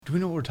Do we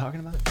know what we're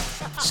talking about?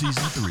 Season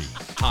 3.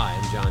 Hi,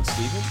 I'm John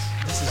Stevens.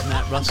 This is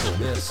Matt Russell.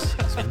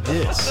 And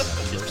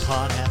this is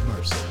Pod Have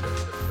Mercy.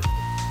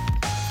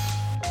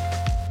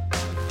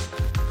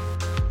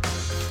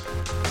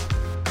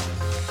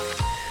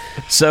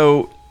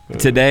 So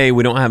today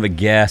we don't have a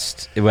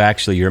guest. Well,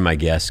 actually, you're my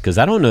guest because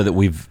I don't know that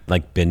we've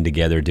been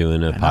together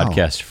doing a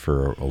podcast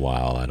for a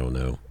while. I don't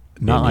know.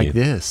 Not like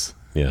this.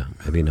 Yeah,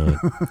 maybe not.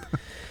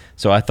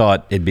 So I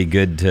thought it'd be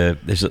good to.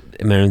 There's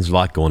a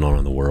lot going on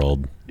in the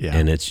world,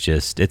 and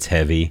it's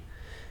heavy.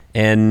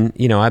 And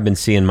I've been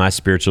seeing my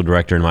spiritual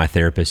director and my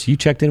therapist. You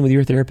checked in with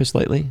your therapist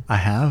lately? I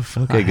have.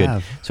 Okay,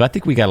 good. So I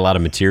think we got a lot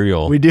of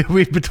material. We do.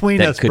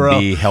 Between us, that could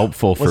be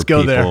helpful for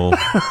people.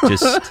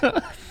 Just.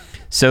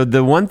 So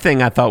the one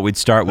thing I thought we'd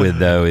start with,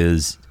 though,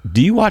 is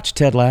do you watch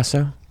Ted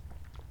Lasso?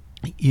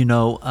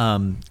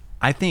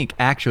 I think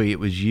actually it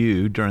was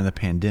you during the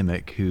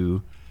pandemic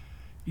who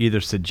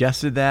either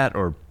suggested that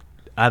or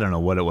I don't know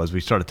what it was. We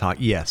started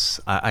talking.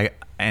 Yes.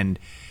 And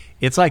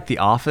it's like The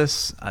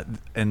Office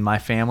in my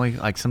family.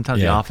 Like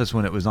sometimes The Office,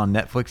 when it was on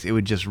Netflix, it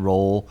would just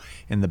roll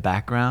in the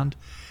background.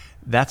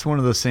 That's one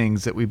of those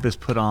things that we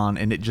just put on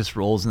and it just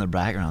rolls in the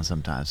background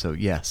sometimes. So,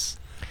 yes.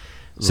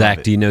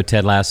 Zach, do you know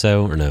Ted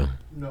Lasso or no?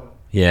 No.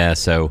 Yeah,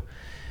 so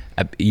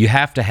you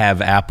have to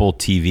have Apple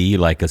TV,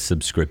 like a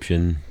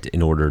subscription,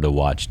 in order to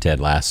watch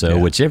Ted Lasso,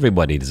 which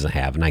everybody doesn't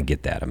have, and I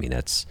get that. I mean,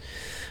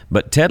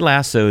 but Ted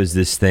Lasso is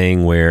this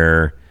thing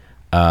where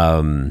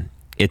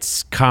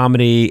it's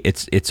comedy.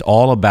 It's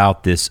all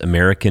about this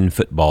American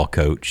football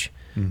coach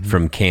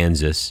from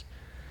Kansas,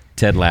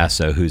 Ted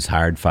Lasso, who's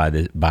hired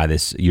by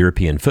this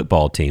European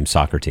football team,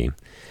 soccer team.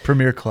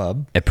 Premier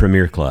Club. A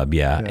Premier Club,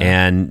 yeah.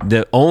 And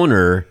the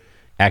owner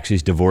actually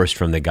is divorced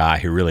from the guy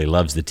who really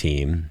loves the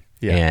team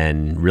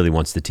and really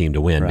wants the team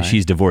to win. Right. But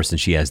she's divorced and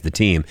she has the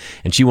team,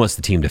 and she wants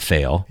the team to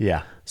fail.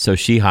 Yeah. So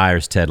she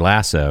hires Ted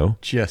Lasso,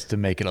 just to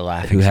make it a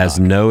laughing who has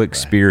no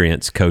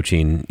experience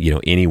coaching,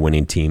 any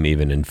winning team,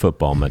 even in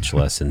football, much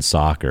less in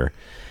soccer.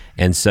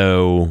 And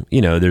so,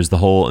 there's the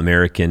whole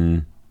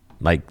American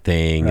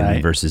thing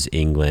and versus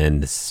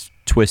England,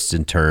 twists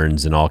and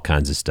turns and all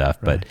kinds of stuff.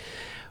 Right. But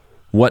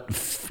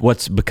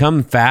what's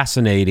become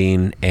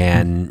fascinating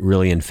and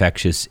really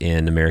infectious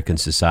in American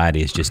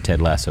society is just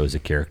Ted Lasso as a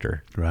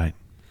character. Right.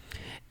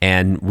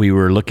 And we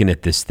were looking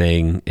at this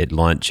thing at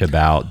lunch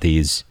about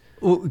these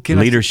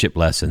leadership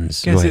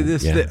lessons. Can I say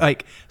this? Yeah.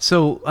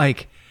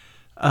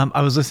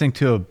 I was listening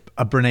to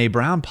a Brene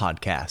Brown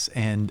podcast,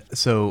 and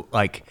so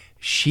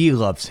she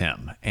loves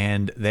him,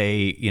 and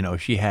they,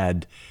 she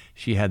had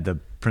the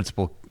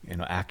principal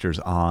actors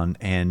on,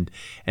 and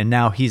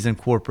now he's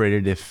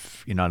incorporated.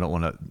 If I don't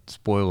want to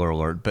spoiler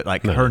alert, but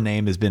her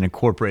name has been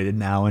incorporated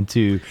now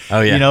into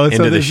into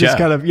so the show. Just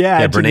kind of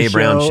Brene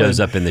Brown shows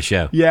up in the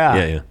show.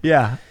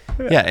 Yeah.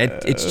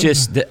 It's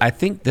just I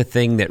think the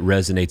thing that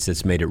resonates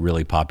that's made it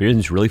really popular, and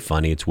it's really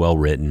funny. It's well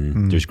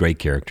written. There's great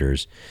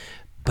characters,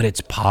 but it's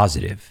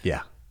positive.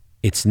 Yeah.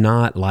 It's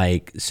not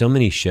like so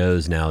many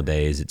shows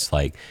nowadays. It's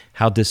like,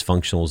 how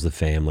dysfunctional is the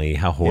family?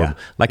 How horrible.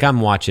 Like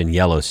I'm watching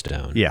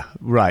Yellowstone. Yeah,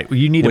 right. Well,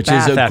 you need which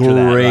is a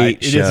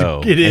great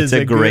show. It's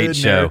a great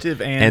show,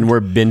 and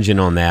we're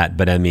binging on that.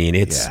 But I mean,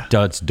 it's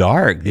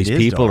dark. These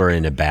people are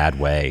in a bad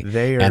way,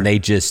 and they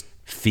just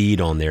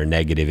feed on their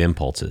negative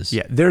impulses.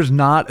 Yeah, there's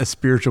not a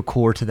spiritual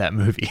core to that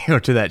movie or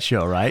to that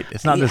show, right?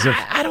 It's not as if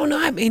I don't know.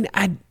 I mean,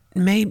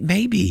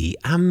 maybe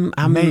I'm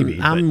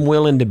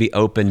willing to be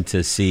open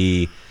to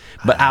see.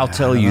 But I'll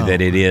tell you that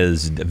it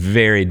is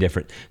very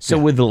different. So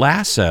with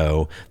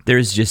Lasso,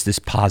 there's just this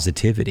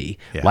positivity.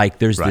 Yeah.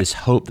 There's this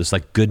hope, this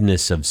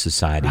goodness of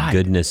society,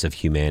 goodness of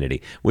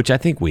humanity, which I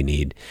think we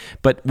need.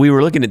 But we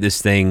were looking at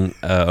this thing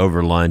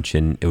over lunch,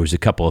 and it was a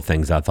couple of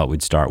things I thought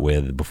we'd start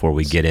with before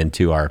we get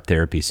into our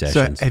therapy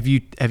sessions. So have you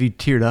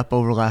teared up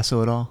over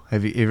Lasso at all?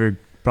 Have you ever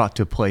brought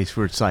to a place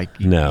where it's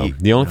No.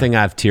 The only thing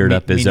I've teared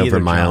up is over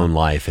my own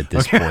life at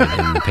this point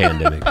in the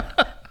pandemic.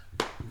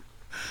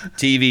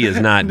 TV is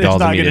not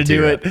causing me to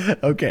do it.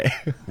 Okay.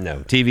 No,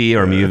 TV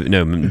or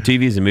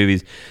TVs and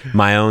movies.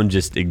 My own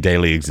just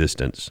daily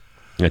existence.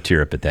 I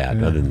tear up at that.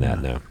 Other than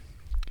that, no.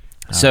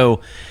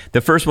 So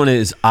the first one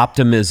is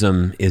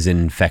optimism is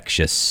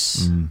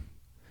infectious. And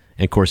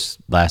of course,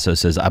 Lasso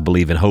says, I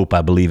believe in hope.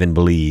 I believe in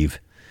believe.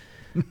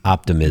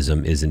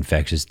 Optimism is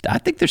infectious. I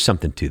think there's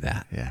something to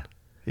that.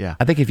 Yeah.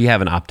 I think if you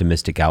have an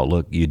optimistic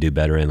outlook, you do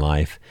better in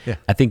life. Yeah.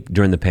 I think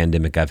during the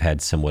pandemic, I've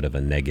had somewhat of a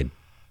negative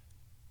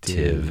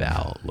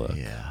outlook.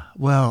 Yeah.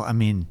 Well, I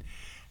mean,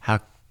 how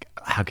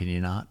can you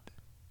not?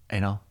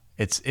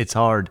 It's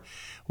hard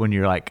when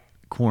you're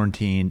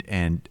quarantined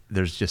and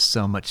there's just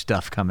so much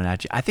stuff coming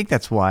at you. I think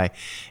that's why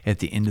at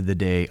the end of the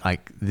day,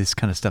 this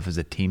kind of stuff is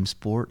a team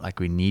sport.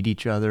 We need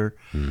each other.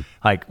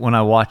 When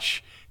I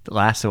watch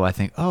Lasso, I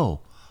think, oh,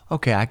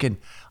 okay,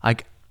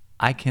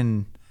 I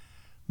can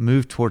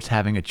move towards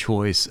having a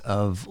choice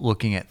of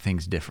looking at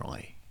things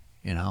differently,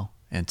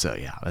 And so,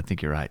 I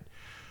think you're right.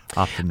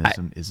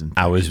 Optimism isn't.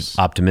 I was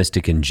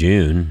optimistic in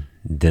June.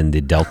 Then the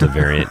Delta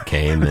variant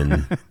came,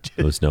 and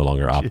it was no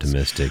longer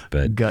optimistic.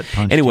 But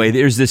anyway,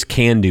 there's this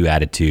can-do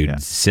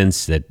attitude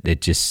since that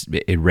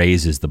it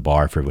raises the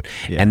bar for everyone.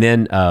 Yeah. And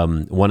then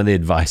one of the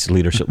advice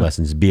leadership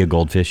lessons: be a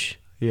goldfish.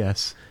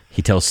 Yes.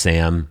 He tells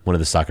Sam, one of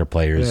the soccer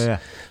players,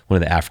 one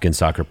of the African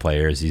soccer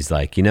players, he's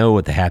like, you know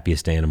what the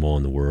happiest animal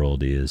in the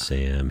world is,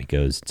 Sam? He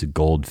goes, it's a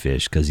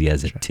goldfish because he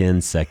has a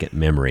 10-second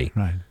memory.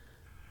 Right.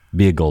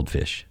 Be a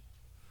goldfish.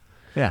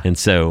 Yeah. And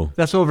so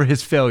that's over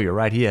his failure,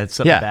 right? He had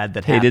something bad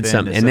that happened. He did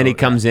something. And then he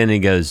comes in and he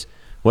goes,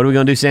 what are we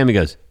going to do, Sam? He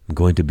goes, I'm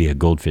going to be a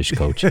goldfish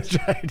coach. That's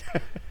right.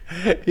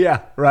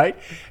 Yeah, right?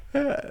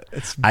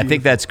 I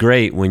think that's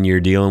great when you're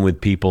dealing with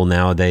people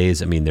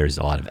nowadays. I mean, there's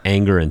a lot of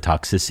anger and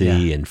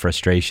toxicity and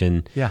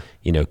frustration. Yeah.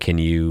 You know, can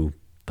you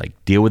like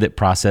deal with it,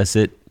 process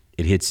it?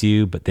 It hits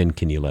you, but then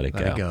can you let it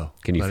go?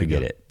 Can you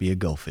forget it? Be a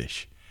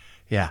goldfish.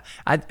 Yeah,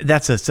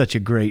 that's such a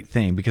great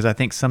thing because I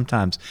think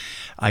sometimes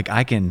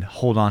I can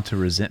hold on to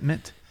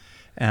resentment,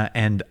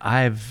 and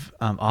I've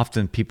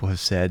often people have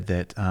said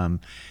that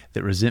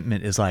that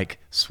resentment is like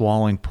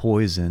swallowing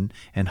poison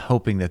and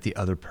hoping that the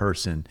other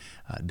person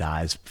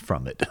dies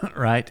from it,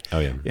 right? Oh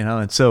yeah, you know,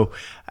 and so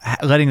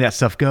letting that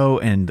stuff go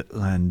and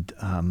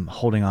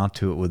holding on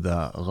to it with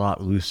a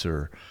lot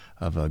looser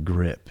of a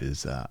grip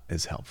is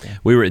helpful.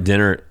 We were at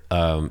dinner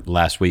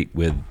last week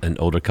with an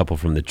older couple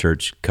from the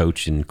church,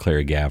 Coach and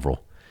Clary Gavril,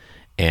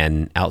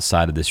 and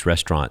outside of this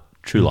restaurant,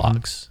 True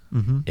Locks,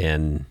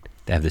 and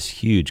they have this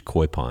huge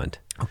koi pond.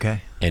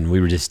 Okay. And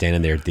we were just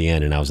standing there at the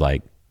end, and I was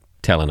like,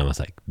 telling them, I was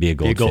like, be a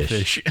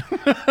goldfish.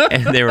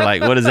 And they were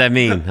like, what does that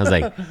mean? I was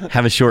like,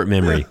 have a short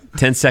memory,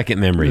 10-second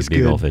memory, be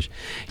a goldfish.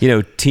 You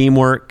know,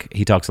 teamwork,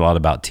 he talks a lot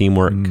about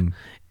teamwork.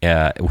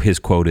 His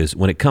quote is,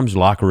 when it comes to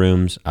locker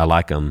rooms, I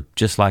like them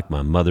just like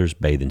my mother's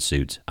bathing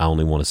suits. I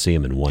only want to see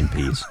them in one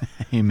piece.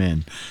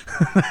 Amen.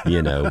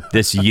 You know,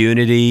 this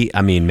unity,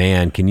 I mean,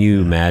 man, can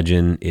you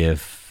imagine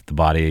if the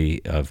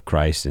body of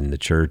Christ and the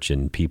church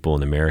and people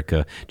in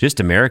America, just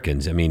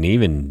Americans, I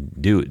mean,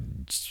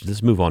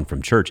 let's move on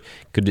from church.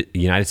 Could the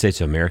United States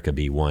of America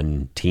be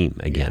one team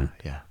again?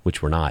 Yeah.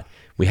 Which we're not.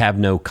 We have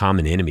no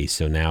common enemies,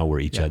 so now we're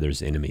each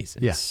other's enemies.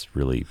 It's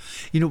really...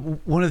 You know,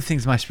 one of the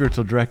things my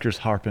spiritual director's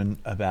harping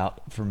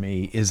about for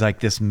me is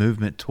like this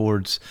movement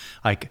towards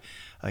the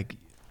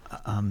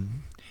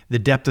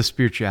depth of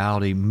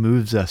spirituality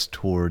moves us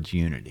towards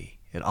unity.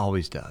 It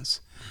always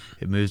does.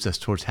 It moves us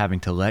towards having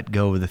to let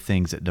go of the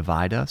things that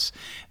divide us,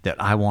 that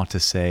I want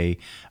to say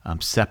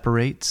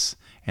separates.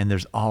 And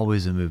there's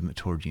always a movement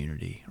towards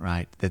unity,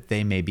 right? That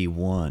they may be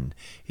one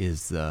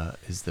is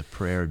the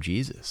prayer of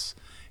Jesus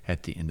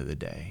at the end of the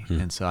day.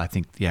 And so I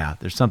think,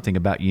 there's something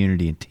about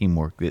unity and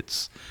teamwork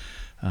that's,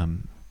 I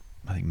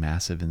think,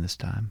 massive in this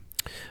time.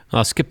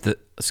 I'll skip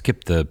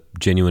the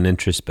genuine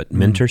interest, but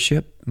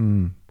mentorship.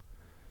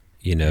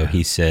 You know,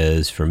 he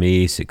says, for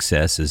me,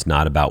 success is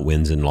not about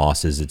wins and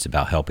losses. It's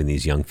about helping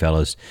these young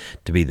fellows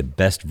to be the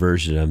best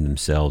version of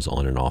themselves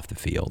on and off the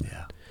field.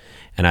 Yeah.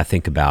 And I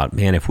think about,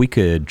 man, if we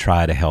could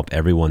try to help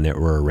everyone that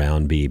we're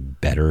around be a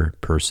better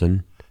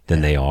person than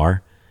they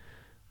are,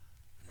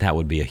 that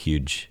would be a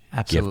huge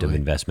gift of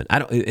investment.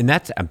 And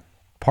that's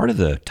part of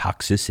the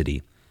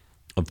toxicity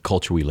of the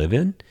culture we live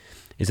in,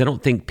 is I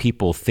don't think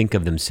people think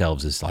of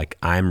themselves as like,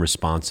 I'm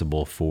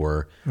responsible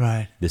for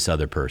this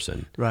other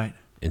person. Right.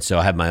 And so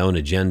I have my own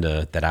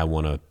agenda that I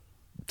want to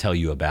tell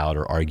you about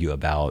or argue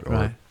about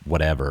or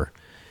whatever.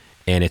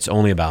 And it's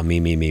only about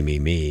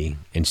me,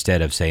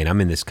 instead of saying,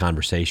 I'm in this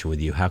conversation with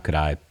you. How could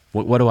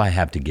what do I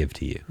have to give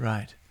to you?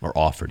 Right. Or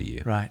offer to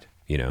you? Right.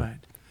 You know? Right.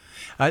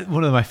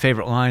 One of my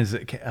favorite lines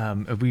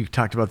that we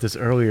talked about this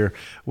earlier,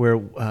 where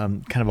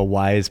kind of a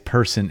wise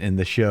person in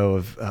the show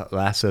of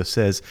Lasso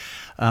says,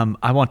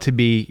 "I want to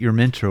be your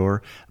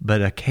mentor,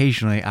 but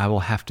occasionally I will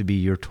have to be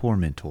your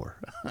tormentor."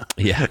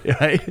 Yeah,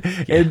 right.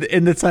 Yeah.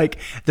 And it's like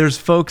there's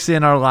folks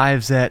in our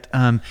lives that,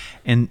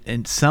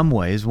 in some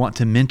ways, want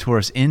to mentor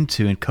us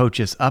into and coach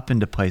us up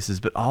into places,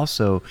 but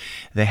also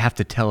they have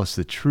to tell us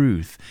the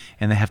truth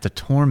and they have to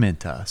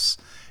torment us,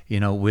 you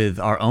know, with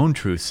our own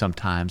truth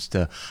sometimes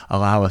to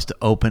allow us to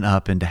open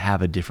up and to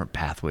have a different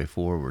pathway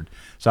forward.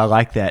 So I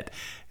like that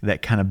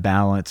kind of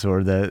balance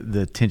or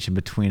the tension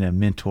between a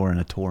mentor and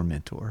a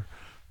tormentor.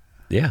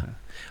 Yeah.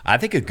 I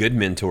think a good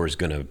mentor is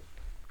going to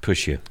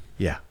push you.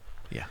 Yeah.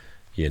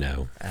 You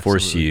know,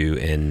 force you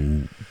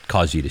and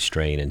cause you to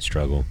strain and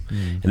struggle.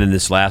 And then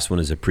this last one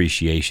is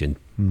appreciation.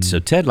 So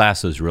Ted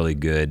Lasso is really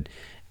good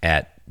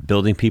at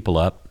building people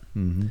up.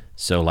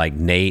 So like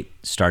Nate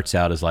starts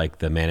out as like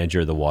the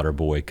manager, the water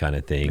boy kind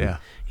of thing. Yeah.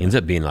 He ends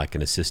up being like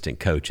an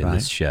assistant coach in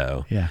this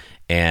show. Yeah.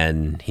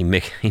 And he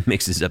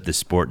mixes up the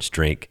sports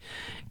drink.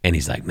 And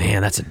he's like,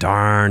 man, that's a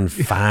darn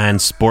fine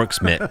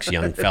sports mix,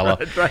 young fella.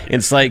 Right.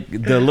 It's like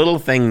the little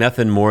thing,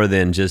 nothing more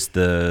than just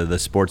the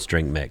sports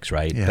drink mix,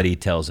 right? Yeah. But he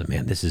tells him,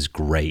 man, this is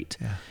great.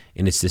 Yeah.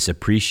 And it's this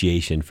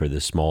appreciation for the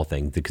small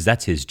thing because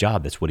that's his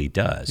job. That's what he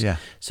does. Yeah.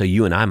 So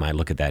you and I might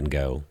look at that and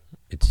go,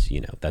 it's,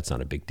 you know, that's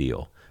not a big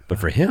deal. But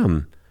for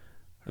him,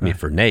 I mean,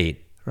 for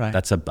Nate, Right.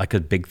 That's like a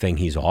big thing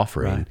he's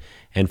offering. Right.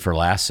 And for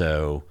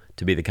Lasso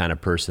to be the kind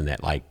of person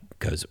that like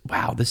goes,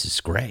 wow, this is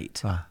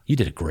great. You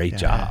did a great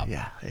job.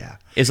 Yeah.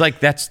 It's like,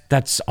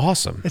 that's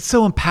awesome. It's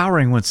so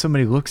empowering when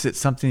somebody looks at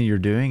something you're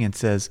doing and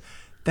says,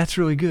 that's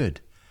really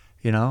good.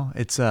 You know,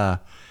 it's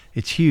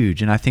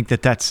huge. And I think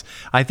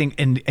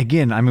and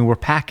again, I mean, we're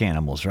pack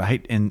animals,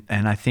 right? And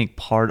I think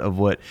part of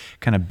what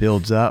kind of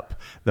builds up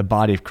the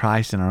body of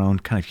Christ and our own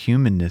kind of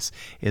humanness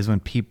is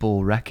when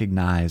people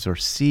recognize or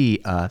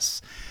see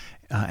us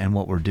and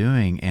what we're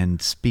doing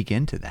and speak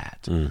into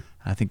that.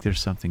 I think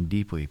there's something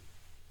deeply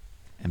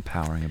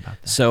empowering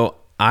about that. So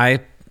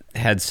I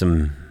had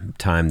some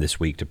time this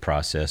week to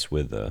process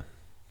with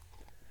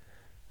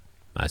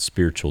my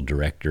spiritual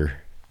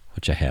director,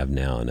 which I have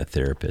now, and a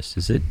therapist.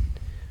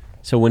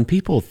 So when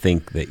people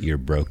think that you're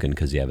broken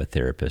because you have a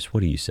therapist,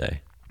 what do you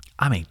say?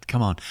 I mean,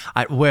 come on.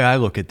 The way I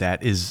look at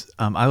that is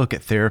I look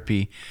at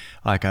therapy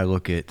like I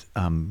look at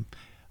kind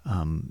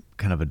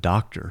of a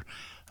doctor.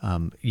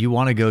 You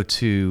want to go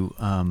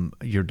to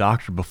your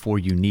doctor before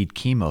you need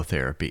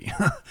chemotherapy.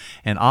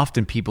 And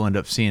often people end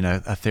up seeing a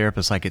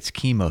therapist like it's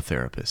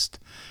chemotherapist,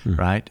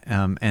 right?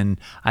 And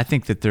I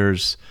think that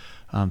there's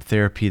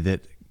therapy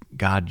that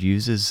God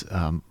uses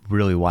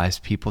really wise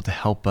people to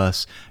help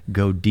us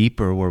go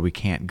deeper where we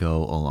can't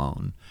go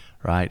alone,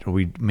 right? Or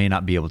we may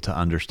not be able to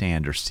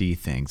understand or see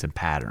things and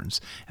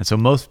patterns. And so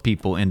most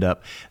people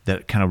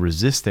that kind of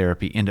resist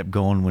therapy end up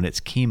going when it's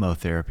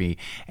chemotherapy,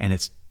 and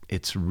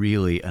it's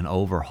really an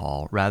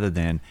overhaul rather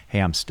than, hey,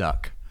 I'm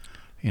stuck.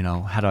 You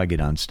know, how do I get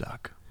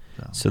unstuck?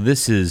 So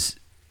this is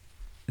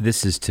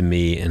to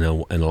me in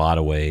a lot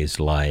of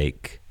ways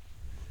like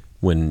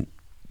when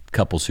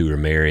couples who are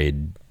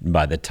married,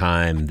 by the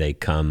time they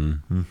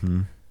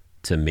come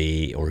to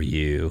me or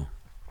you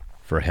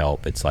for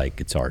help, it's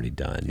like it's already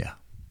done. Yeah.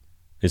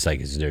 It's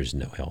like there's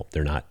no help.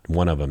 They're not,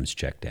 one of them's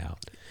checked out.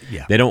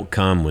 Yeah. They don't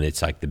come when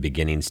it's like the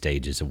beginning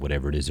stages of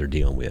whatever it is they're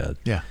dealing with.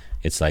 Yeah.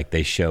 It's like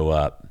they show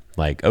up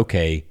like,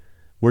 okay,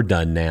 we're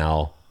done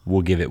now.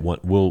 We'll give it one.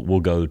 We'll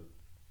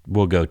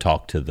go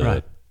talk to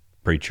the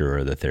preacher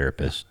or the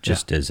therapist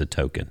just as a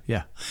token.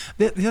 Yeah.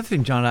 The other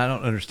thing, John, I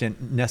don't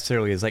understand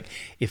necessarily is like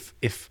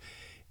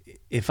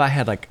if I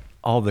had like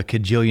all the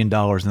cajillion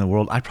dollars in the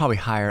world, I'd probably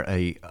hire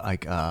a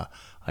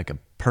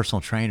personal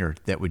trainer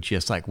that would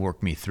just like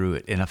work me through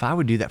it. And if I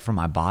would do that for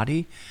my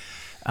body,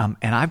 and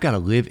I've got to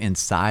live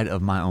inside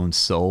of my own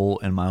soul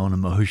and my own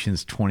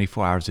emotions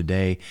 24 hours a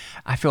day,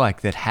 I feel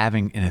like that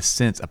having, in a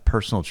sense, a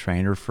personal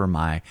trainer for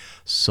my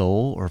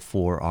soul or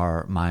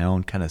for my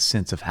own kind of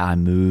sense of how I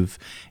move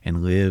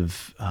and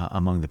live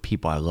among the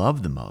people I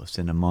love the most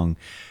and among,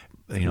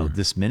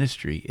 this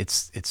ministry,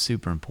 it's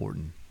super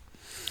important.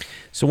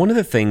 So one of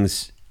the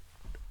things,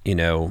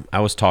 I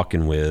was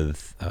talking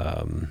with, we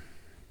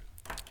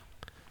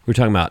were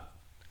talking about,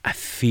 I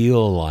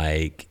feel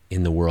like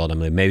in the world, I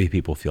mean, maybe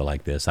people feel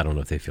like this. I don't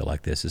know if they feel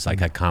like this. It's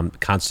like I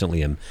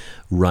constantly am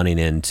running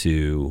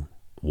into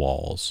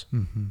walls,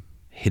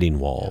 hitting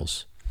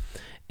walls.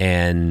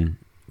 And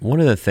one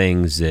of the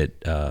things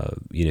that,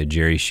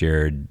 Jerry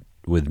shared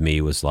with me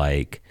was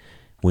like,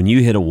 when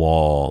you hit a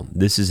wall,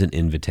 this is an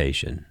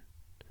invitation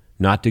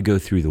not to go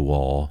through the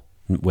wall.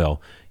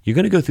 Well, you're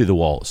going to go through the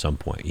wall at some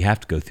point. You have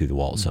to go through the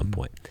wall at some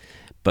point.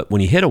 But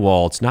when you hit a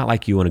wall, it's not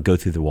like you want to go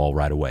through the wall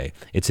right away.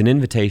 It's an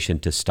invitation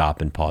to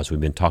stop and pause. We've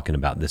been talking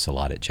about this a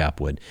lot at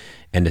Chapwood.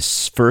 And to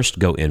first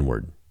go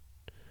inward.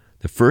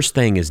 The first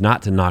thing is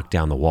not to knock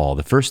down the wall.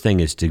 The first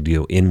thing is to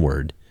go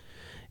inward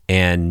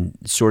and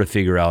sort of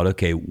figure out,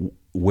 okay,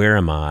 where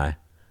am I?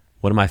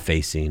 What am I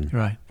facing?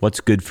 Right. What's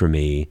good for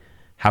me?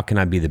 How can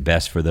I be the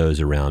best for those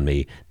around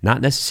me?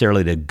 Not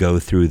necessarily to go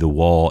through the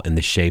wall in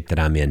the shape that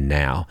I'm in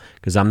now,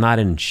 because I'm not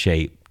in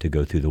shape to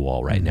go through the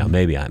wall right now.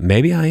 Maybe I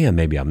am,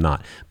 maybe I'm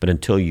not. But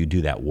until you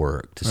do that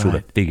work to sort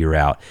of figure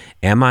out,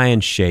 am I in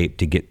shape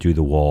to get through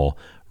the wall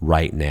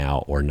right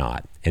now or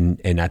not? And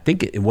I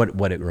think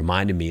what it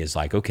reminded me is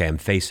like, okay, I'm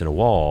facing a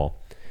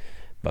wall,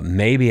 but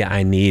maybe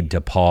I need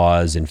to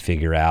pause and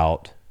figure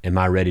out, am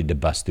I ready to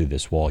bust through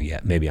this wall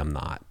yet? Maybe I'm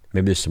not.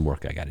 Maybe there's some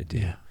work I got to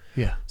do.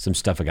 Yeah. Some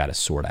stuff I got to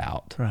sort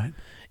out. Right.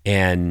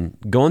 And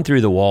going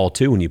through the wall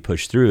too, when you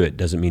push through it,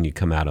 doesn't mean you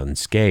come out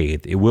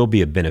unscathed. It will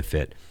be a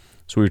benefit.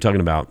 So he was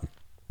talking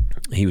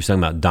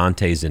about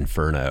Dante's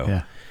Inferno.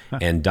 Yeah.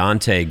 And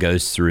Dante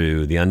goes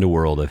through the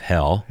underworld of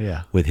hell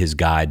with his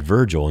guide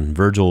Virgil, and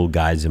Virgil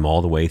guides him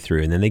all the way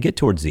through. And then they get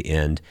towards the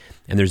end,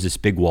 and there's this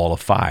big wall of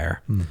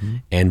fire.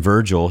 And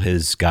Virgil,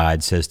 his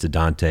guide, says to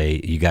Dante,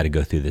 you got to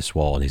go through this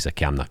wall. And he's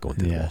like, yeah, I'm not going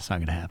through the wall. It's not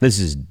going to happen. This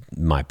is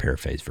my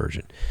paraphrase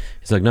version.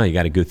 He's like, no, you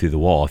got to go through the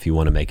wall if you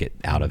want to make it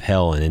out of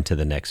hell and into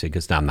the next. He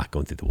goes, no, I'm not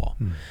going through the wall.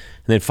 And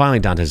then finally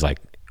Dante's like,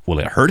 will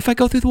it hurt if I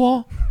go through the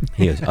wall?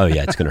 He goes, oh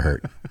yeah, it's going to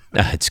hurt.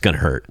 It's going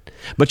to hurt,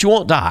 but you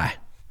won't die.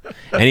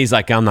 And he's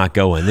like, I'm not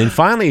going. Then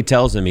finally he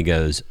tells him, he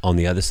goes, on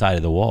the other side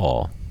of the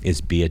wall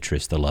is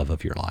Beatrice, the love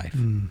of your life.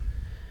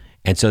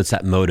 And so it's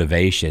that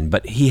motivation,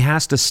 but he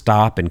has to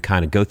stop and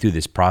kind of go through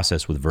this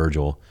process with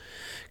Virgil,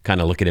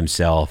 kind of look at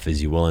himself. Is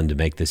he willing to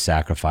make this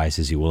sacrifice?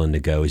 Is he willing to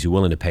go? Is he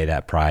willing to pay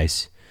that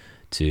price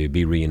to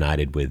be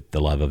reunited with the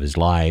love of his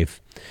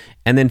life.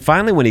 And then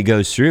finally, when he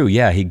goes through,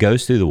 he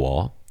goes through the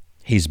wall.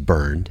 He's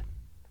burned.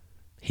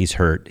 He's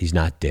hurt. He's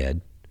not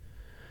dead.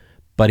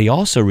 But he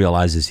also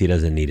realizes he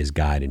doesn't need his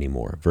guide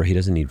anymore. He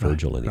doesn't need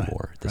Virgil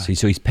anymore. Right.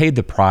 So he's paid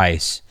the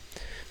price.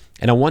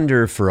 And I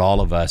wonder for all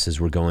of us as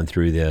we're going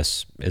through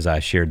this, as I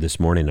shared this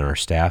morning in our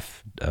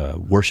staff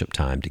worship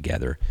time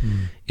together,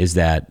 is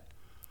that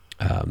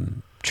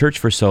church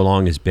for so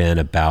long has been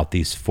about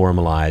these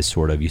formalized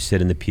sort of, you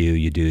sit in the pew,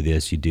 you do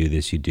this, you do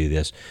this, you do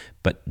this.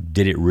 But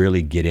did it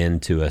really get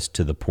into us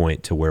to the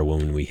point to where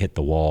when we hit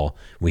the wall,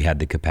 we had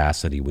the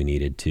capacity we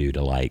needed to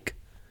like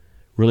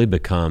really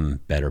become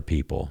better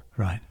people,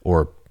 right,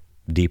 or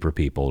deeper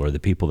people, or the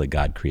people that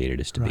God created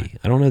us to be?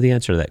 I don't know the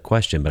answer to that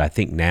question, but I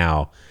think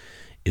now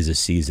is a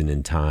season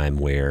in time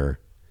where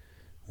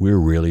we're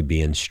really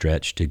being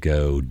stretched to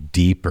go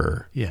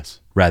deeper,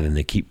 rather than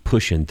to keep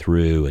pushing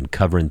through and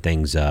covering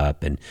things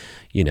up and,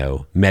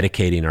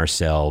 medicating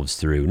ourselves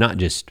through not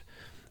just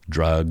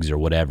drugs or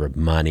whatever,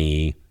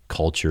 money,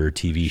 culture,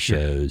 TV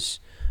shows.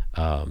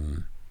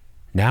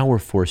 Now we're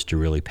forced to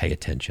really pay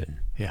attention.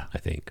 I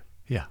think.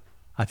 Yeah,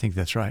 I think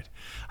that's right.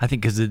 I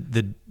think because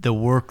the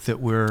work that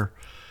we're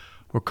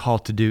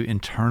called to do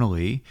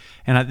internally,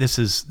 and this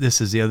is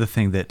the other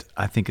thing that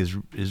I think is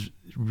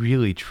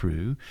really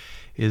true,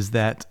 is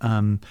that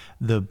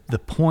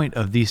the point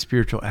of these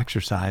spiritual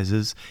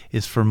exercises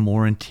is for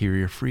more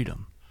interior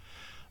freedom.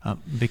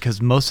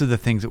 Because most of the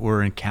things that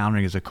we're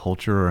encountering as a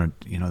culture, or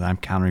that I'm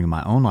encountering in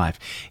my own life,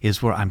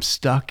 is where I'm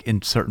stuck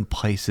in certain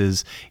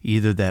places,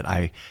 either that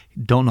I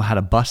don't know how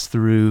to bust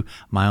through,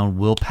 my own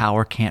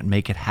willpower can't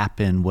make it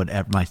happen,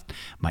 whatever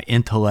my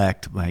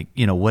intellect,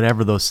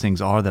 whatever those things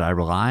are that I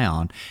rely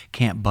on,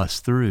 can't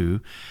bust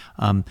through.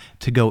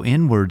 To go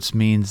inwards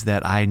means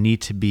that I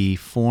need to be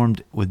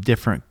formed with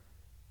different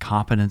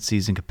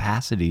competencies and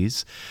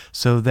capacities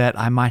so that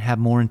I might have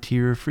more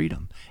interior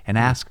freedom, and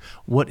ask,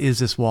 what is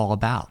this wall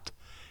about?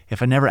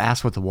 If I never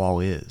ask what the wall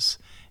is,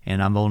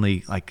 and I'm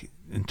only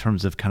in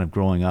terms of kind of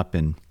growing up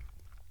in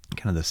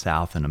kind of the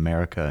South in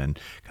America and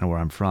kind of where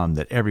I'm from,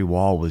 that every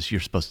wall was, you're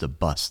supposed to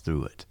bust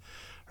through it,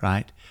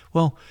 right?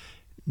 Well,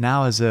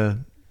 now as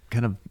a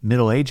kind of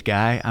middle-aged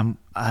guy,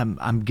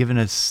 I'm given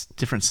a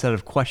different set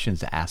of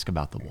questions to ask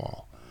about the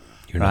wall.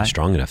 You're not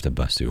strong enough to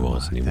bust through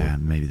walls anymore.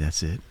 Maybe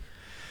that's it.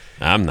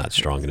 I'm not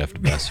strong enough to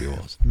bust through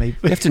walls. Maybe.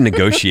 You have to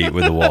negotiate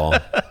with the wall.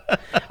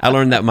 I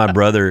learned that my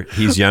brother,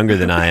 he's younger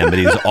than I am, but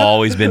he's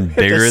always been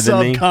bigger than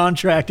me.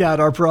 Subcontract out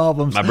our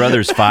problems. My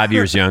brother's 5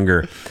 years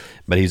younger,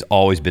 but he's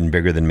always been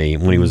bigger than me.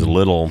 When he was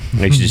little,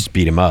 I used to just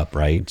beat him up,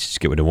 right?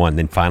 Just get what he wanted.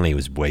 Then finally he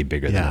was way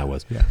bigger than I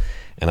was. Yeah.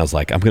 And I was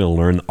like, I'm going to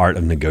learn the art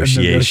of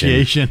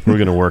negotiation. We're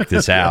going to work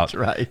this out. That's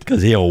right.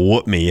 Because he'll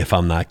whoop me if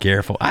I'm not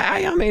careful.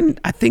 I mean,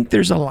 I think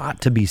there's a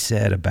lot to be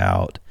said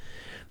about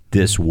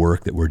this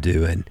work that we're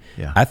doing.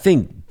 Yeah. I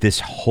think this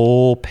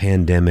whole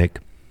pandemic,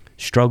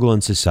 struggle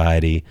in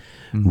society,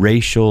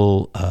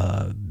 racial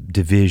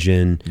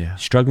division,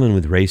 struggling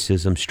with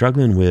racism,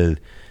 struggling with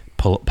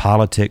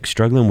politics,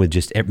 struggling with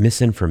just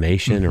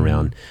misinformation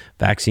around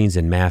vaccines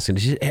and masks, and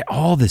just,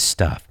 all this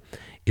stuff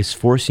is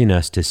forcing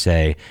us to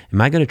say,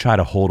 am I going to try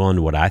to hold on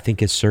to what I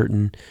think is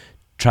certain,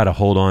 try to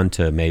hold on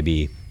to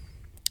maybe,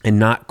 and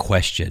not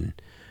question?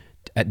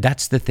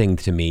 That's the thing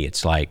to me.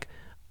 It's like,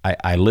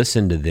 I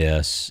listen to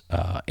this,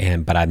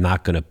 but I'm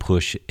not going to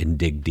push and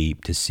dig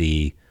deep to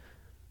see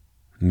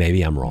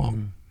maybe I'm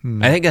wrong.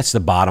 I think that's the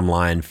bottom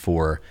line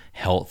for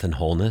health and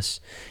wholeness,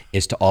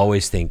 is to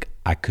always think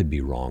I could be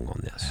wrong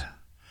on this. Yeah.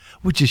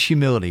 Which is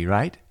humility,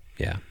 right?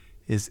 Yeah.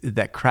 Is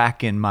that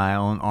crack in my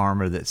own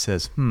armor that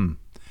says,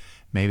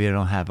 maybe I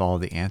don't have all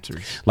the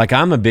answers. Like,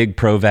 I'm a big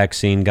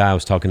pro-vaccine guy. I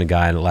was talking to a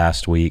guy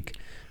last week.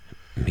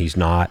 He's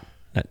not,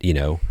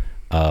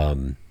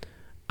 I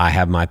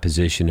have my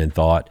position and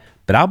thought.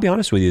 But I'll be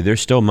honest with you, there's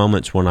still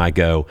moments when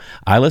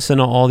I listen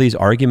to all these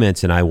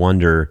arguments and I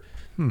wonder,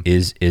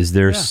 is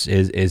there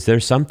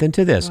something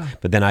to this? Right.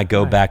 But then I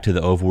go back to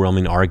the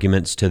overwhelming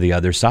arguments to the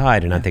other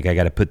side, and I think I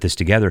got to put this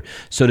together.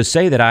 So to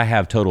say that I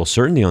have total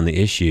certainty on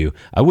the issue,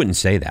 I wouldn't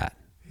say that.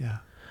 Yeah.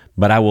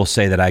 But I will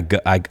say that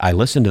I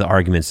listen to the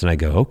arguments and I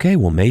go, okay,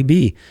 well,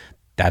 maybe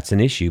that's an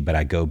issue. But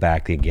I go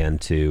back again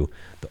to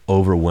the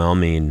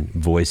overwhelming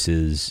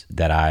voices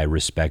that I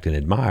respect and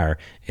admire,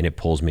 and it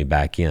pulls me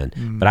back in.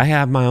 But I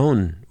have my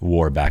own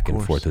war back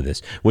and forth with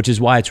this, which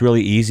is why it's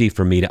really easy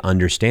for me to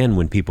understand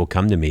when people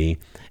come to me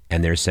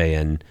and they're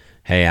saying,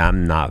 hey,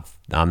 I'm not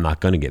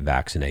going to get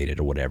vaccinated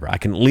or whatever. I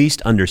can at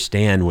least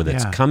understand where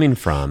that's coming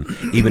from,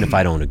 even if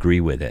I don't agree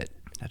with it.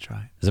 That's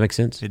right. Does that make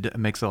sense? It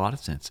makes a lot of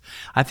sense.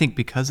 I think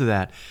because of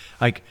that,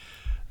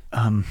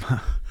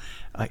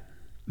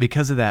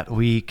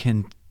 we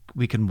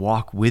can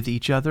walk with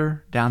each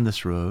other down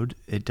this road.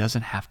 It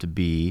doesn't have to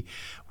be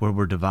where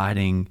we're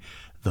dividing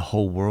the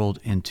whole world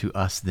into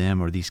us, them,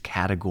 or these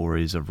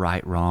categories of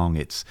right, wrong.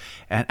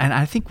 And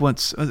I think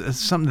once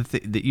something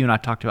that you and I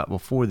talked about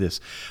before this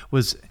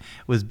was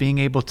being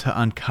able to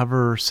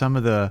uncover some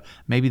of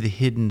maybe the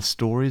hidden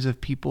stories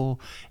of people,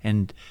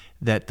 and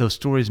that those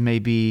stories may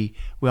be,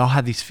 we all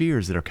have these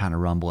fears that are kind of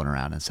rumbling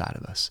around inside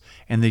of us.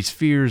 And these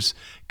fears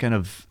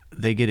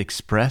they get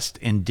expressed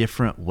in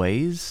different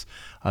ways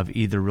of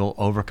either real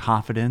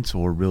overconfidence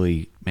or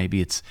really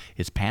maybe it's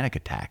panic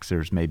attacks.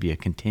 There's maybe a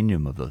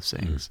continuum of those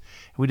things.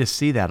 We just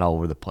see that all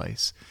over the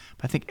place.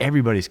 But I think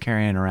everybody's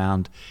carrying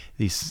around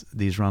these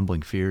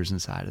rumbling fears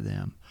inside of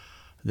them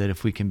that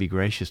if we can be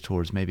gracious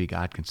towards, maybe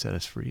God can set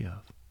us free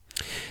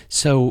of.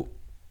 So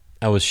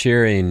I was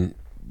sharing,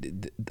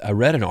 I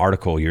read an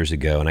article years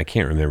ago, and I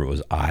can't remember, it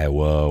was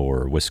Iowa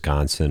or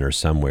Wisconsin or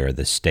somewhere,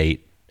 the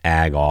state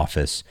ag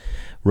office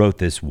wrote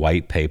this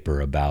white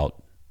paper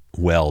about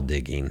well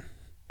digging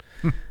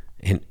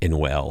in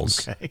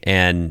wells. Okay.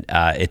 And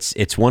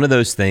it's one of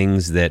those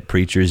things that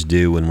preachers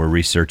do when we're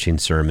researching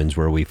sermons,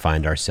 where we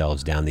find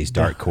ourselves down these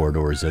dark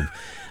corridors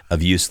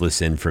of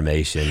useless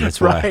information.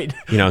 That's why, right.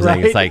 You know what I'm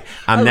saying? It's like,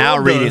 I'm now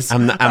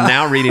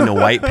reading a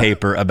white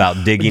paper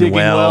about digging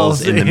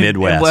wells in the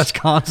Midwest. In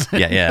Wisconsin.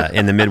 Yeah,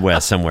 in the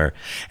Midwest somewhere.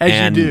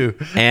 You do.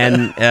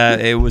 And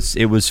it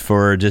was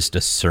for just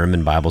a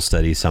sermon Bible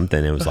study,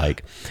 something. It was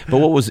like, but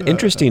what was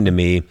interesting to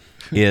me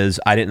is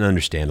I didn't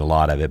understand a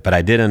lot of it, but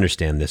I did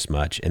understand this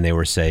much. And they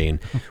were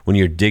saying, when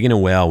you're digging a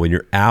well, when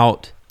you're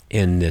out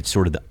in the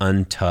sort of the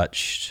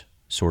untouched,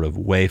 sort of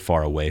way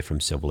far away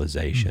from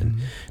civilization.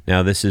 Mm-hmm.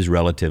 Now, this is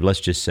relative.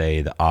 Let's just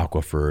say the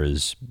aquifer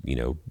is,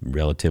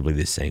 relatively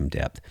the same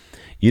depth.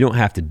 You don't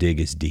have to dig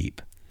as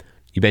deep.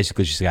 You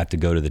basically just have to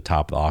go to the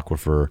top of the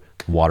aquifer.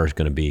 Water's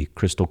going to be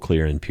crystal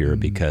clear and pure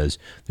because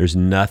there's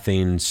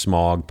nothing,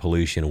 smog,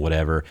 pollution,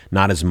 whatever,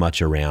 not as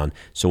much around.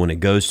 So when it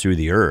goes through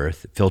the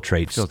earth, it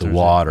filters the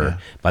water. Yeah.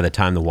 By the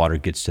time the water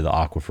gets to the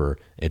aquifer,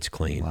 it's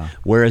clean. Wow.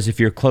 Whereas if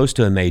you're close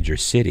to a major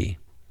city,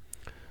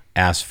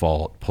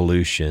 asphalt,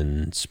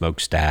 pollution,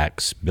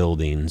 smokestacks,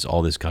 buildings,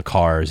 all this,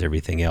 cars,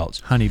 everything else.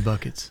 Honey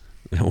buckets.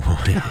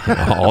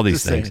 All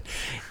these things.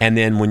 And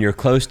then when you're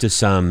close to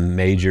some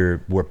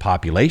major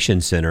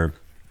population center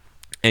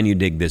and you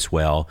dig this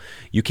well,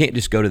 you can't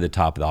just go to the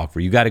top of the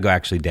aquifer. You got to go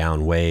actually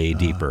down way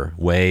deeper,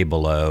 way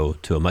below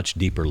to a much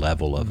deeper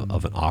level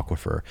of an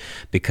aquifer,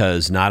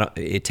 because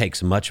it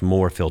takes much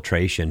more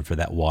filtration for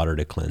that water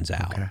to cleanse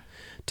out,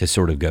 to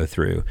sort of go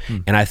through.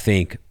 And I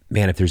think,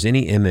 man, if there's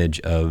any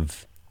image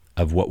of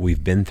what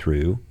we've been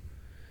through,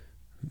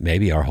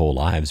 maybe our whole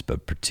lives,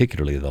 but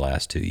particularly the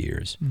last 2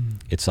 years,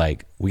 it's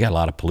like we got a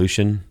lot of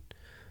pollution.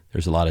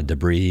 There's a lot of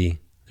debris.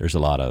 There's a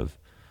lot of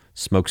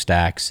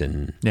smokestacks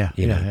and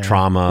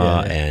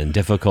trauma and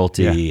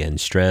difficulty and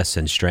stress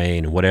and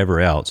strain and whatever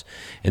else.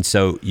 And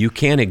so you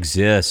can't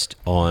exist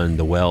on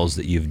the wells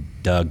that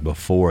you've dug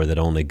before that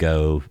only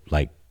go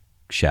like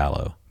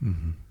shallow.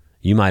 Mm-hmm.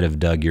 You might have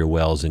dug your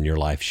wells in your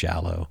life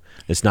shallow.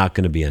 It's not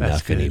going to be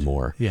enough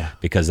anymore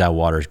because that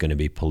water is going to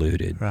be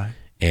polluted. Right.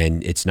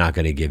 And it's not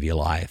going to give you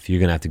life. You're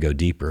going to have to go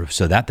deeper.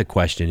 So the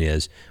question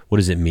is, what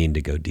does it mean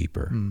to go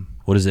deeper?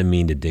 What does it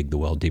mean to dig the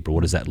well deeper?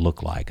 What does that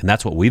look like? And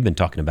that's what we've been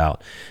talking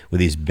about with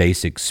these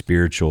basic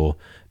spiritual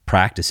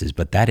practices.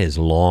 But that is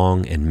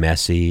long and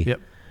messy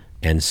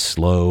and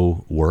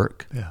slow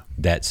work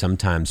that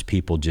sometimes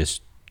people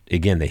just,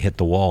 again, they hit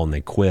the wall and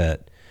they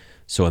quit.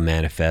 So it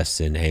manifests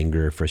in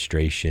anger,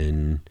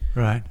 frustration,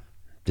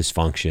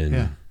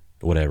 dysfunction,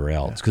 whatever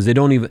else. Because they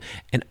don't even,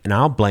 and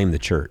I'll blame the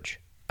church.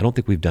 I don't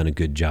think we've done a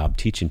good job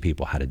teaching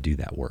people how to do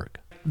that work.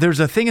 There's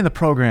a thing in the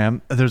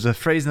program, there's a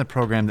phrase in the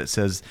program that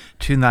says,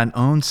 to thine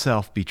own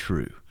self be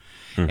true.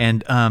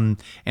 And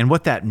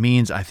what that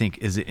means, I think,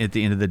 is at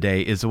the end of the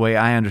day, is the way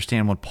I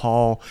understand when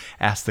Paul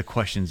asked the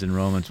questions in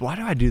Romans, why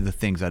do I do the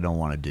things I don't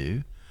want to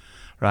do?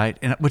 Right?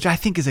 And which I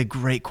think is a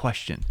great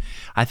question.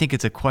 I think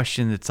it's a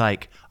question that's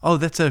like,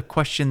 that's a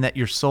question that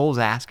your soul's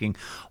asking.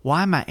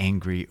 Why am I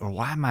angry? Or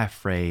why am I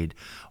afraid?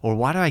 Or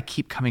why do I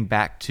keep coming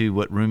back to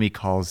what Rumi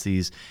calls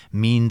these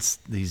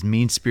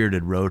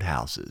mean-spirited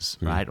roadhouses,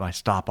 right? I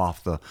stop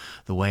off the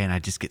way and I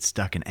just get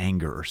stuck in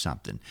anger or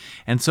something.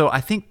 And so I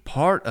think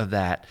part of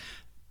that,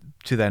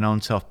 to thine own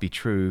self be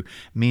true,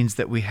 means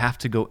that we have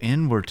to go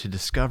inward to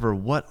discover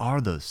what are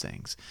those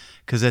things.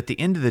 Because at the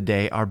end of the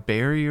day, our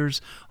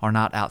barriers are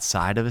not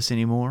outside of us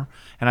anymore.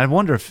 And I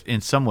wonder if in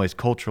some ways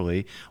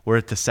culturally, we're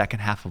at the second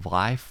half of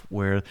life,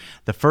 where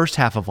the first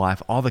half of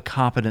life, all the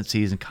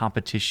competencies and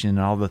competition and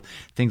all the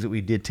things that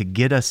we did to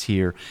get us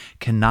here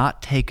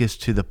cannot take us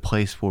to the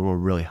place where we're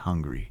really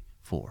hungry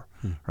for,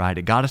 right?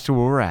 It got us to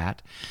where we're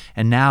at.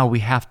 And now we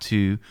have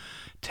to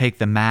take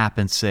the map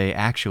and say,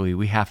 actually,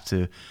 we have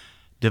to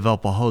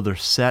develop a whole other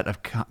set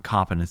of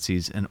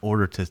competencies in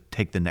order to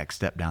take the next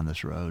step down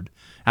this road.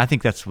 And I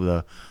think that's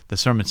the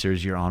sermon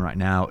series you're on right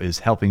now is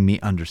helping me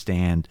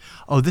understand,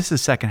 this is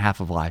second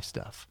half of life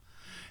stuff.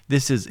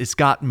 It's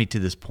gotten me to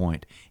this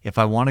point. If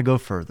I want to go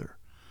further,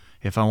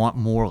 if I want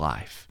more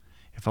life,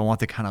 if I want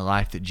the kind of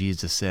life that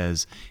Jesus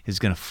says is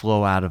going to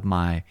flow out of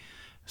my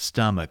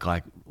stomach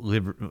like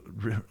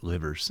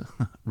rivers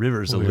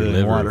of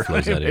living water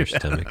flows out of your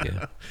stomach.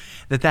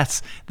 That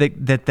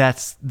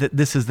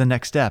this is the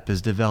next step,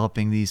 is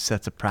developing these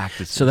sets of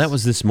practices. So that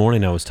was this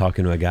morning. I was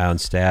talking to a guy on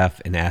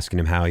staff and asking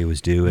him how he was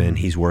doing.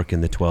 He's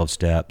working the 12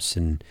 steps,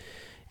 and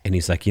And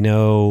he's like,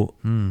 I'm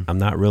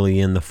not really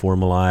in the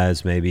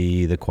formalized,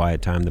 maybe the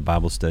quiet time, the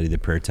Bible study, the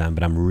prayer time,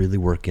 but I'm really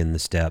working the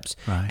steps.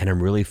 Right. And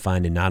I'm really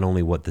finding not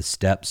only what the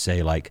steps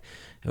say, like,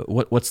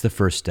 what's the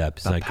first step?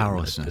 It's like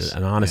powerlessness.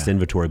 an honest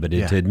inventory, but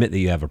to admit that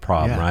you have a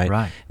problem,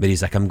 right? But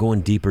he's like, I'm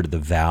going deeper to the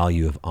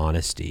value of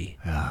honesty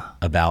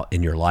about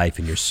in your life,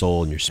 in your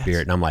soul, in your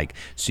spirit. And I'm like,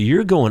 so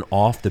you're going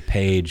off the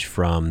page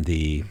from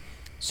the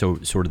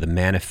sort of the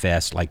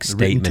manifest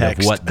statement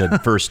of what the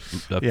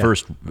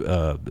first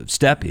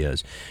step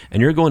is,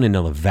 and you're going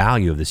into the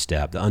value of the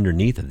step, the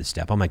underneath of the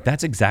step. I'm like,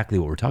 that's exactly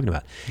what we're talking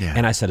about.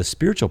 And I said, a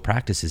spiritual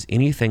practice is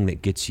anything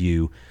that gets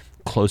you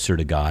closer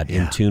to God,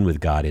 in tune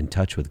with God, in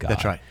touch with God.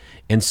 That's right.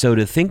 And so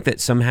to think that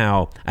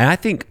somehow, and I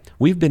think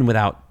we've been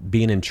without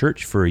being in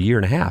church for a year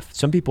and a half.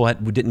 Some people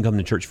didn't come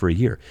to church for a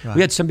year. Right.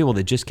 We had some people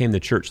that just came to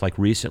church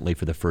recently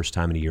for the first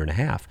time in a year and a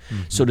half.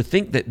 Mm-hmm. So to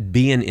think that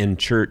being in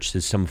church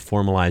is some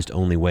formalized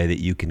only way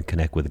that you can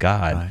connect with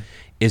God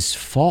is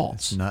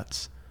false. It's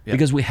nuts. Yep.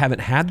 Because we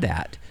haven't had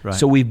that. Right.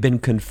 So we've been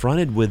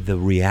confronted with the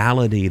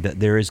reality that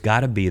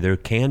there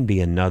can be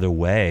another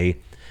way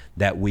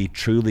that we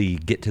truly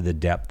get to the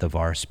depth of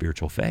our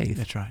spiritual faith.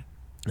 That's right.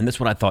 And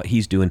that's what I thought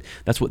he's doing.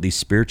 That's what these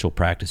spiritual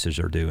practices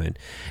are doing.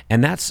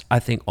 And that's, I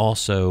think,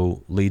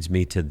 also leads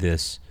me to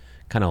this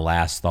kind of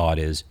last thought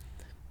is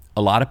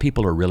a lot of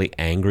people are really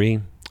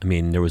angry. I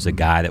mean, there was a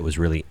guy that was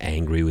really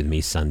angry with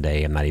me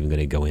Sunday. I'm not even going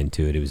to go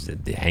into it. It was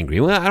angry.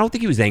 Well, I don't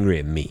think he was angry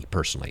at me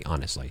personally,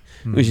 honestly.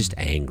 He was just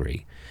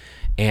angry.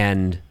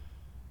 And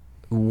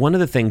one of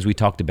the things we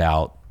talked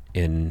about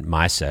in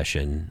my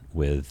session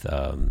with,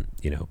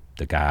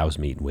 the guy I was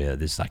meeting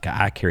with is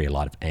I carry a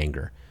lot of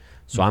anger.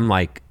 So I'm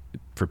like,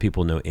 for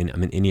people who know,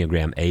 I'm an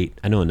Enneagram 8.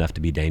 I know enough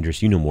to be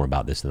dangerous. You know more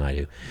about this than I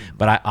do.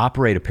 But I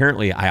operate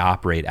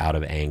out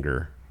of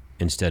anger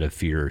instead of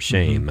fear or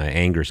shame. Mm-hmm. My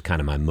anger is kind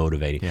of my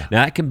motivating. Yeah.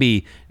 Now, that can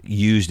be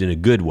used in a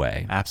good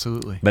way.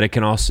 Absolutely. But it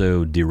can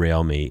also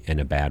derail me in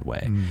a bad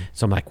way.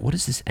 So I'm like, what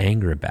is this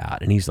anger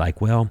about? And he's like,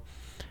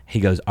 he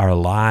goes, our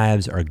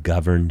lives are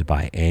governed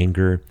by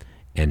anger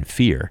and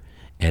fear.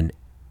 And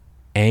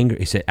anger,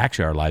 he said,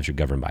 actually, our lives are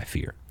governed by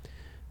fear.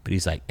 But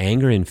he's like,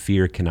 anger and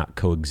fear cannot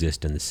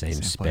coexist in the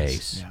same space.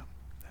 Place. Yeah,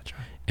 that's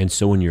right. And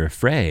so when you're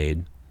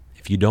afraid,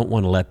 if you don't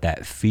want to let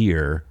that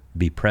fear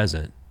be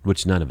present,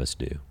 which none of us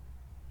do,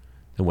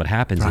 then what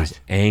happens is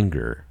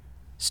anger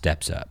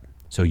steps up.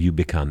 So you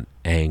become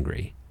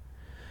angry.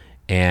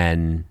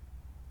 And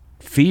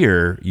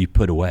fear you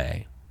put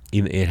away.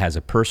 Even it has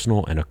a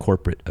personal and a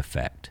corporate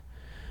effect.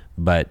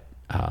 But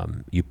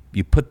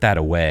you put that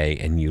away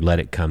and you let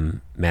it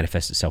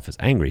manifest itself as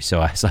angry.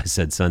 So as I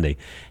said Sunday,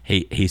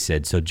 he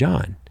said, so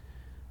John,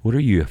 what are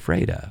you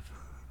afraid of?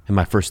 And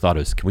my first thought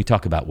was, can we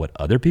talk about what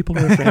other people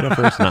are afraid of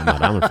first? Not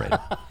what I'm afraid of.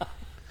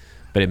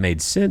 But it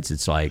made sense.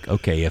 It's like,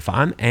 okay, if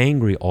I'm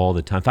angry all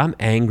the time, if I'm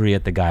angry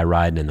at the guy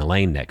riding in the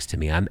lane next to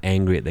me, I'm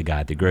angry at the guy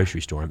at the grocery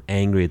store, I'm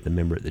angry at the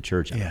member at the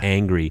church, I'm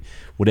angry,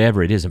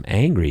 whatever it is, I'm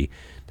angry,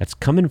 that's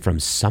coming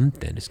from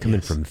something. It's coming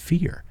from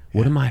fear.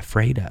 What am I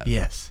afraid of?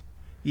 Yes.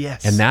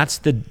 And that's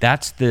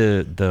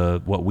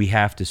the what we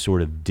have to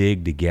sort of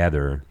dig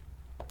together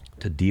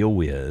to deal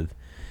with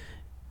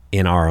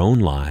in our own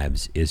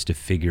lives is to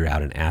figure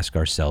out and ask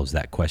ourselves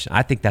that question.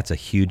 I think that's a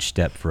huge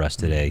step for us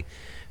today,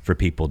 for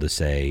people to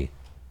say,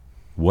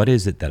 what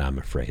is it that I'm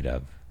afraid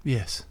of?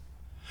 Yes.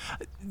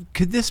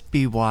 Could this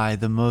be why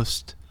the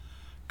most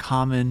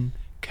common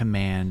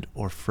command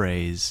or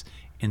phrase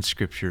in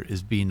Scripture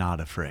is be not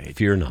afraid?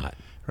 Fear not.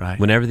 Right.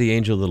 Whenever the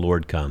angel of the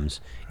Lord comes,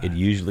 it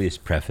usually is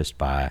prefaced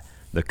by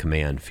the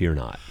command, fear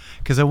not.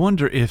 Because I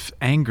wonder if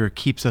anger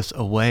keeps us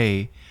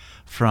away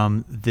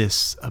from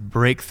this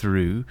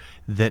breakthrough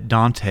that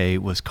Dante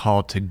was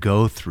called to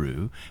go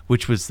through,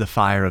 which was the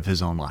fire of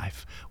his own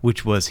life,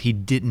 which was he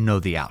didn't know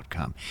the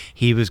outcome.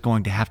 He was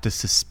going to have to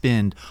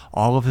suspend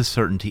all of his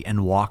certainty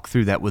and walk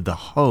through that with the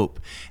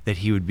hope that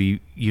he would be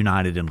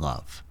united in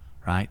love,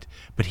 right?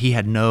 But he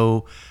had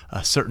no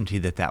certainty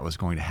that was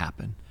going to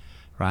happen,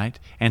 right?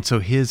 And so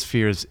his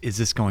fear is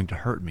this going to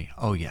hurt me?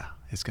 Oh, yeah,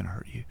 it's going to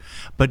hurt you.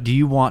 But do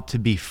you want to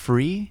be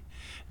free?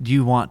 Do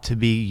you want to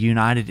be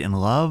united in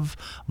love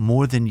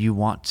more than you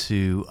want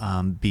to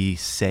be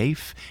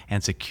safe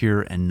and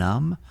secure and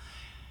numb?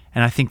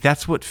 And I think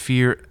that's what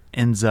fear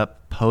ends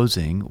up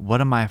posing.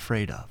 What am I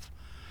afraid of?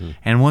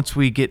 And once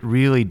we get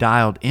really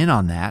dialed in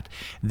on that,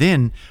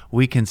 then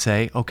we can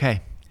say,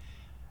 okay,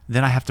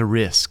 then I have to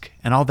risk.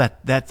 And all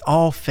that's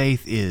all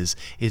faith is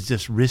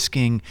just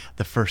risking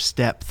the first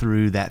step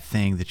through that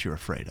thing that you're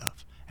afraid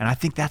of. And I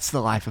think that's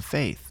the life of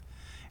faith.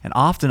 And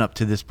often up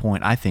to this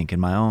point, I think in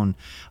my own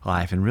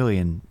life and really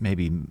in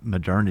maybe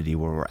modernity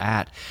where we're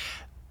at,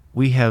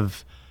 we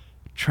have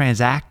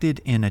transacted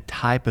in a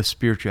type of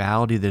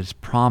spirituality that has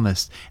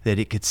promised that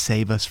it could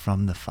save us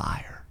from the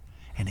fire.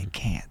 And it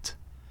can't.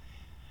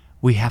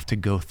 We have to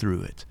go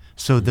through it.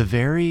 So the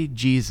very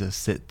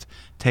Jesus that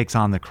takes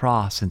on the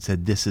cross and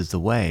said, this is the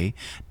way,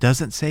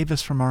 doesn't save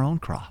us from our own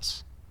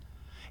cross.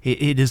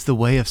 It is the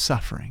way of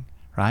suffering,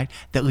 right?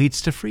 That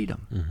leads to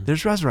freedom.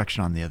 There's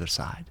resurrection on the other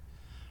side.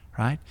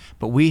 right?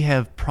 But we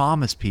have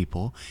promised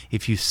people,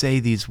 if you say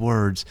these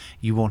words,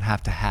 you won't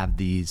have to have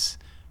these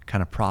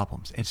kind of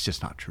problems. It's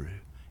just not true.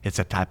 It's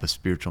a type of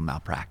spiritual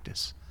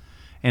malpractice.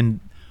 And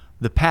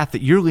the path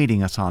that you're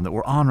leading us on, that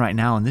we're on right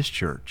now in this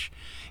church,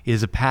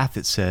 is a path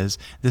that says,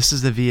 this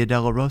is the Via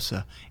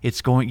Dolorosa.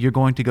 You're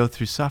going to go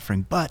through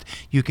suffering, but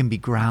you can be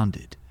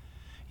grounded.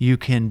 You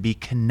can be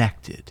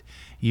connected.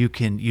 You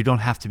don't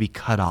have to be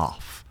cut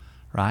off,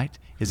 right?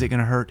 Is it going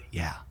to hurt?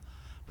 Yeah.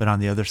 But on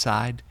the other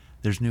side,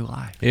 there's new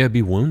life. Yeah,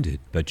 be wounded,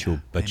 but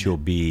you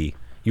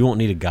won't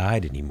need a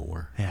guide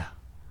anymore. Yeah.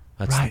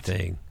 That's right. the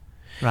thing.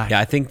 Right. Yeah,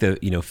 I think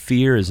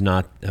fear is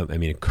not,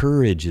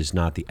 courage is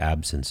not the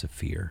absence of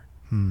fear.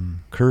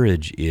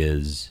 Courage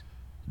is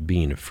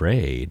being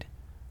afraid,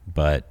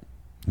 but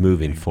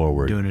moving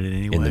forward, doing it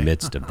anyway. In the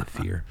midst of the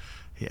fear.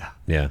 Yeah.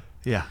 Yeah.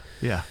 Yeah.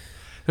 Yeah.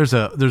 There's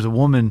a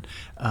woman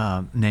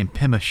named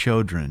Pema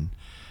Chodron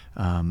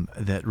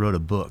that wrote a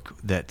book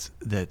that's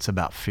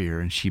about fear,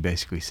 and she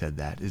basically said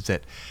that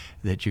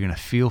you're going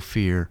to feel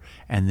fear,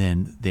 and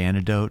then the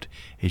antidote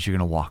is you're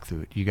going to walk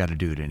through it. You got to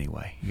do it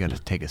anyway. You got to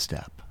take a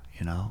step.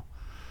 Yeah.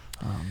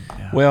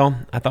 Well,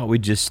 I thought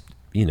we'd just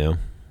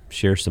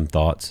share some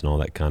thoughts and all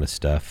that kind of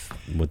stuff,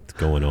 what's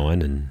going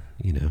on, and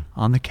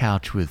on the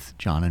couch with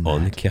John and Matt.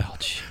 On the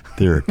couch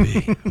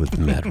therapy with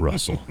Matt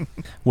Russell.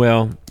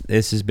 Well,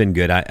 this has been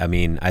good.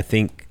 I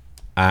think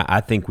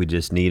we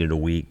just needed a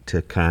week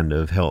to kind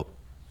of help,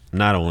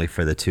 not only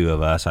for the two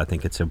of us. I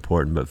think it's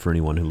important, but for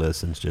anyone who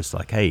listens, just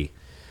like, hey,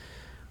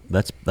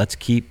 let's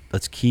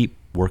keep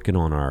working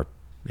on our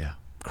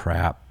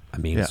crap.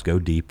 Let's go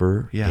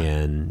deeper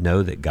and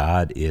know that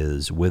God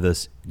is with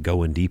us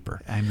going deeper.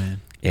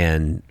 Amen.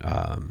 And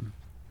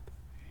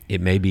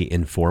it may be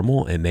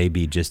informal. It may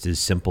be just as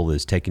simple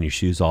as taking your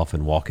shoes off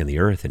and walking the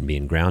earth and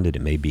being grounded.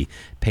 It may be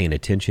paying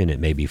attention. It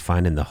may be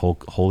finding the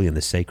holy and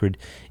the sacred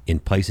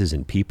in places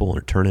and people,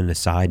 or turning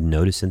aside and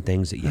noticing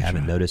things that you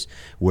haven't noticed.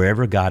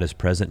 Wherever God is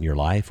present in your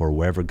life, or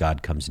wherever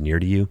God comes near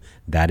to you,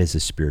 that is a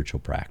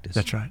spiritual practice.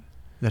 That's right.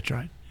 That's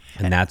right.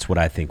 And that's what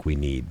I think we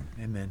need.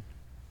 Amen.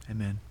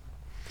 Amen.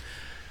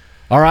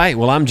 All right.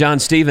 Well, I'm John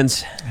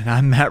Stevens. And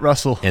I'm Matt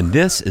Russell. And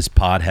this is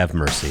Pod Have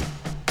Mercy.